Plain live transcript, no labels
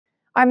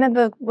I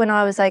remember when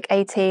I was like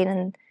 18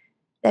 and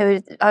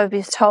I would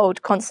be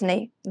told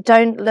constantly,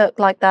 don't look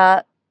like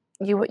that.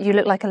 You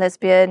look like a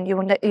lesbian.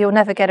 You'll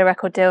never get a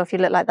record deal if you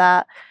look like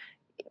that.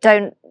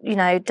 Don't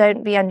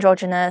be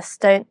androgynous.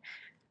 Don't.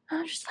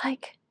 I'm just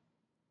like,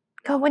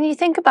 God, when you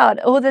think about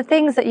all the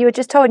things that you were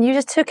just told, and you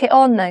just took it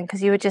on then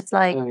because you were just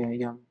like, oh,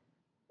 yeah.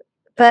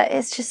 But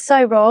it's just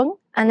so wrong.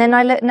 And then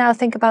I now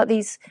think about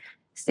these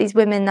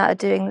women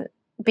that are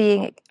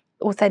being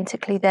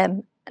authentically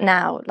them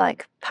now,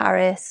 like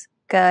Paris,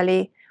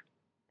 girly,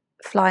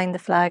 flying the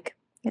flag.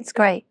 It's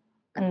great,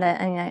 and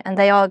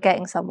they are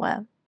getting somewhere.